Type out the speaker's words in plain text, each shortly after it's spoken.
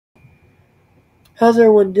How's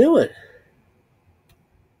everyone doing?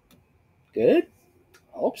 Good.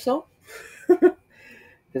 I hope so.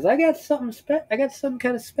 Because I got something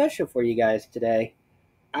kind of special for you guys today.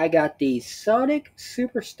 I got the Sonic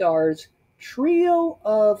Superstars Trio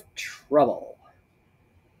of Trouble.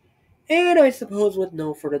 And I suppose with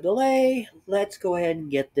no further delay, let's go ahead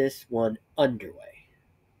and get this one underway.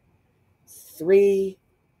 3,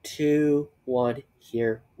 2, 1,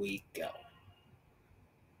 here we go.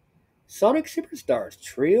 Sonic Superstars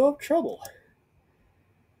Trio of Trouble.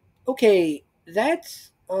 Okay,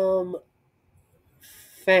 that's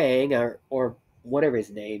Fang or whatever his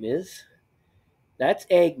name is. That's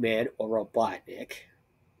Eggman or Robotnik.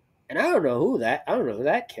 And I don't know who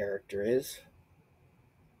that character is.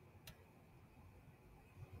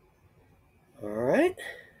 Alright.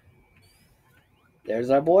 There's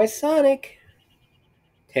our boy Sonic.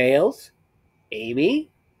 Tails. Amy.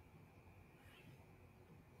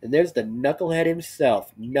 And there's the knucklehead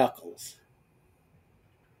himself, Knuckles.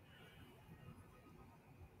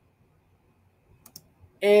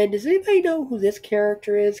 And does anybody know who this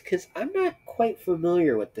character is? Because I'm not quite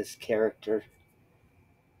familiar with this character.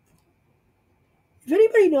 If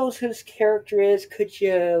anybody knows who this character is, could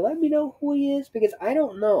you let me know who he is? Because I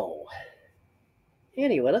don't know.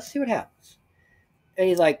 Anyway, let's see what happens. And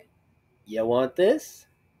he's like, you want this?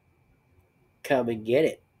 Come and get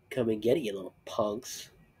it. Come and get it, you little punks.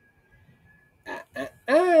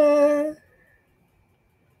 Ah.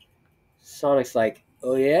 Sonic's like,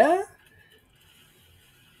 oh yeah?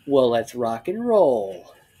 Well, let's rock and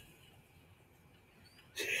roll.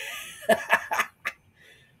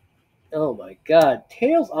 Oh my god.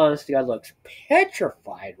 Tails, honestly, God, looks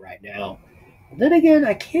petrified right now. Then again,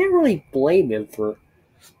 I can't really blame him for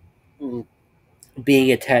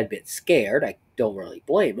being a tad bit scared. I don't really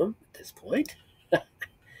blame him at this point.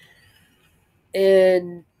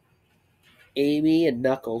 And Amy and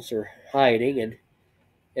Knuckles are hiding,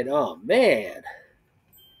 and oh man.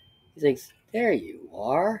 He thinks, there you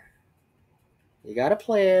are. You got a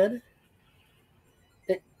plan.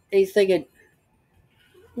 And he's thinking,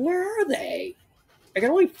 where are they? I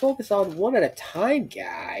can only focus on one at a time,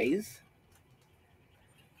 guys.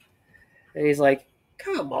 And he's like,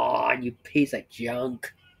 come on, you piece of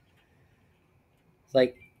junk. It's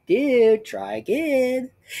like, dude, try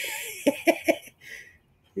again.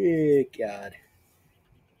 Oh, God.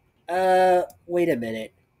 Wait a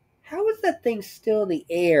minute. How is that thing still in the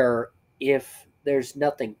air if there's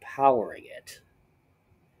nothing powering it?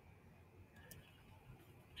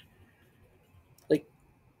 Like,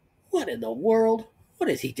 what in the world? What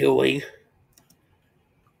is he doing?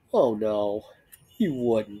 Oh no, you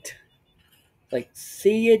wouldn't. Like,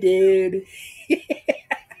 see ya, dude.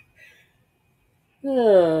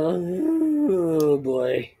 Oh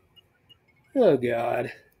boy. Oh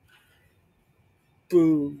god.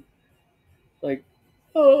 Boom. Like,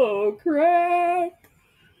 oh crap.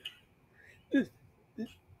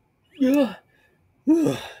 Oh,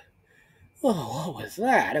 what was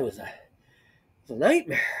that? It was a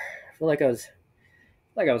nightmare. I feel like I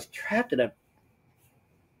was trapped in a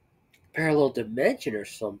parallel dimension or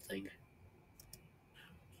something.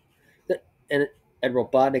 And and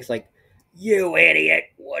Robotnik's like, you idiot!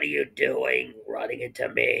 What are you doing? Running into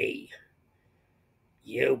me?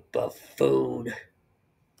 You buffoon!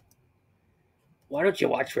 Why don't you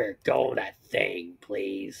watch where you're going, that thing,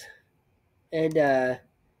 please? And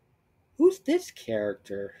who's this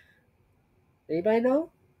character? Anybody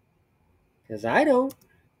know? Because I don't.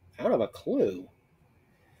 I don't have a clue.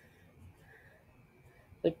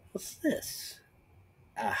 Like, what's this?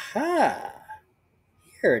 Aha!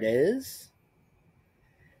 Here it is.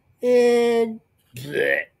 And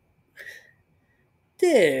bleh.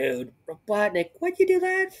 Dude, Robotnik, what'd you do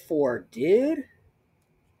that for, dude?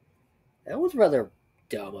 That was rather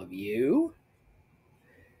dumb of you.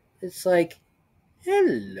 It's like,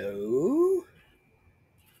 hello?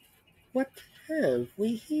 What have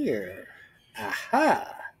we here?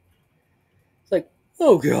 Aha! It's like,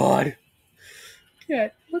 oh god!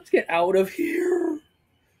 Let's get out of here!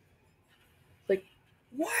 Like,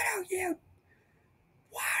 why are you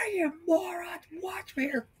morons? Watch where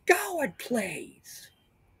you're going, please!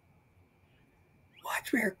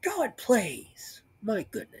 Watch where you're going, please! My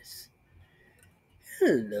goodness.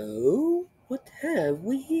 Hello? What have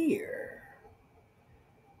we here?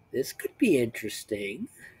 This could be interesting.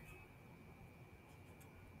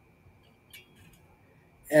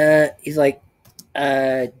 He's like,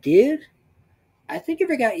 dude, I think I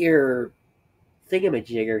forgot your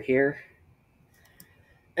thingamajigger here.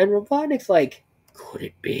 And Robotnik's like, could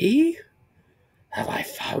it be? Have I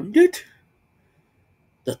found it?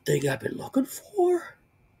 The thing I've been looking for?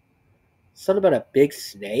 Something about a big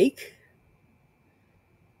snake?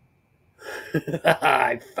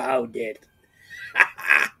 I found it.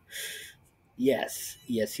 Yes,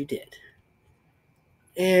 yes, you did.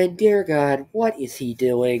 And dear God, what is he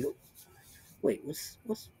doing? Wait, what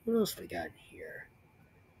else we got in here?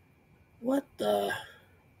 What the?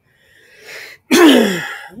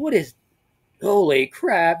 What is? Holy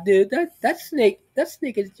crap, dude! That snake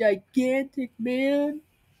is gigantic, man.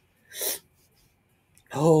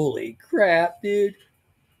 Holy crap, dude.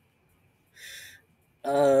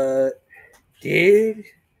 Uh, dude,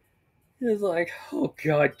 he's like, oh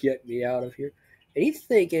God, get me out of here. And he's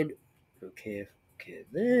thinking, okay, okay,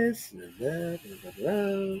 this and that, and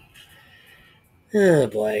that. Oh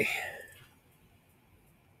boy.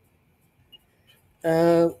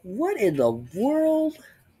 What in the world?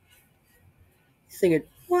 He's thinking,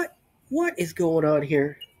 what is going on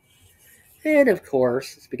here? And of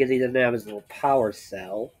course, it's because he doesn't have his little power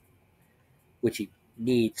cell, which he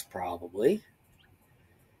needs probably.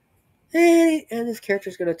 And this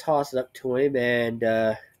character's gonna toss it up to him, and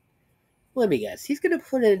let me guess, he's gonna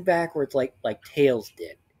put it in backwards like Tails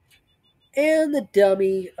did. And the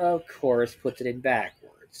dummy, of course, puts it in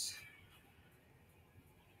backwards.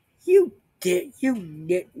 You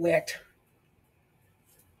nitwit.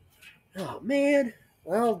 Oh man,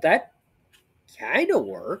 well that kind of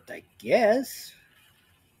worked, I guess.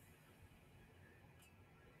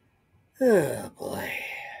 Oh boy.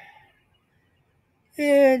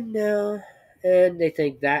 And now, and they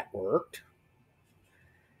think that worked.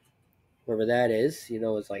 Whoever that is,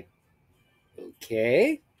 it's like,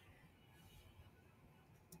 okay.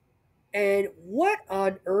 And what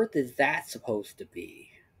on earth is that supposed to be?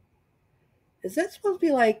 Is that supposed to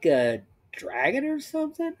be like a dragon or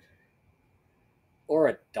something? Or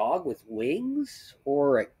a dog with wings?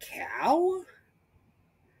 Or a cow?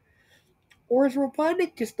 Or is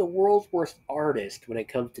Robotnik just the world's worst artist when it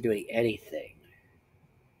comes to doing anything?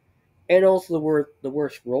 And also the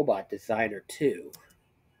worst robot designer, too.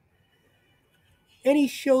 And he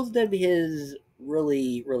shows them his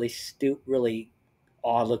really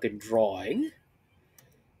odd looking drawing.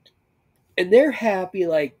 And they're happy,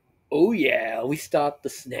 like, oh yeah, we stopped the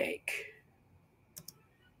snake.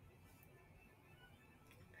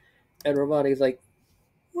 And Robotnik's like,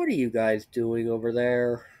 what are you guys doing over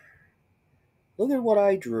there? Look at what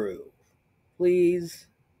I drew. Please.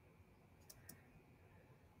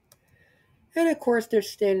 And of course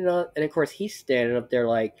he's standing up there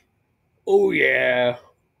like, oh yeah,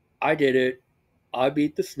 I did it. I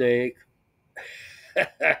beat the snake.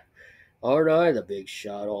 Aren't I the big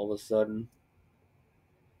shot all of a sudden?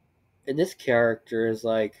 And this character is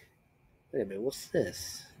like, wait a minute, what's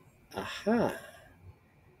this? Aha.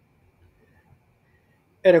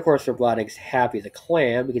 And of course, Robotnik's happy as a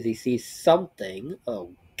clam because he sees something.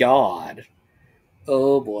 Oh, God.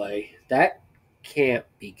 Oh, boy. That can't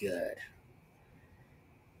be good.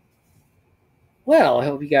 Well, I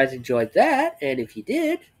hope you guys enjoyed that. And if you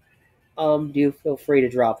did, do feel free to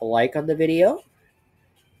drop a like on the video.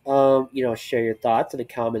 Share your thoughts in the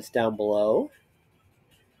comments down below.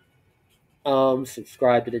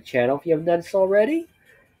 Subscribe to the channel if you haven't done so already.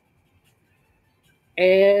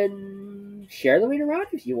 And share the video around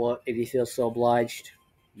if you want, if you feel so obliged.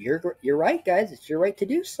 You're right, guys. It's your right to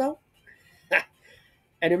do so.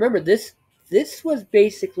 And remember, this was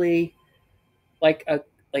basically like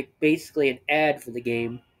basically an ad for the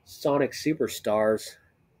game Sonic Superstars,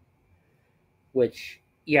 which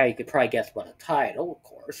yeah, you could probably guess by the title, of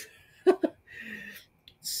course.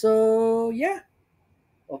 So yeah,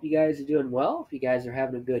 hope you guys are doing well. Hope you guys are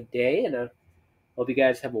having a good day, and I hope you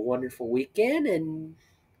guys have a wonderful weekend. And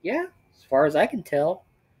yeah, as far as I can tell,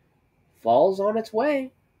 fall's on its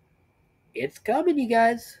way. It's coming, you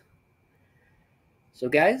guys. So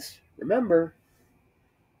guys, remember,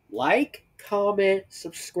 like, comment,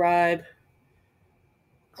 subscribe,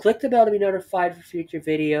 click the bell to be notified for future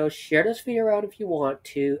videos, share this video around if you want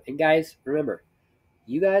to, and guys, remember,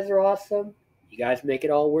 you guys are awesome, you guys make it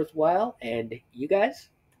all worthwhile, and you guys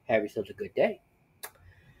have yourselves a good day.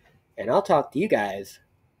 And I'll talk to you guys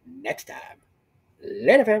next time.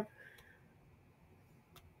 Later, fam.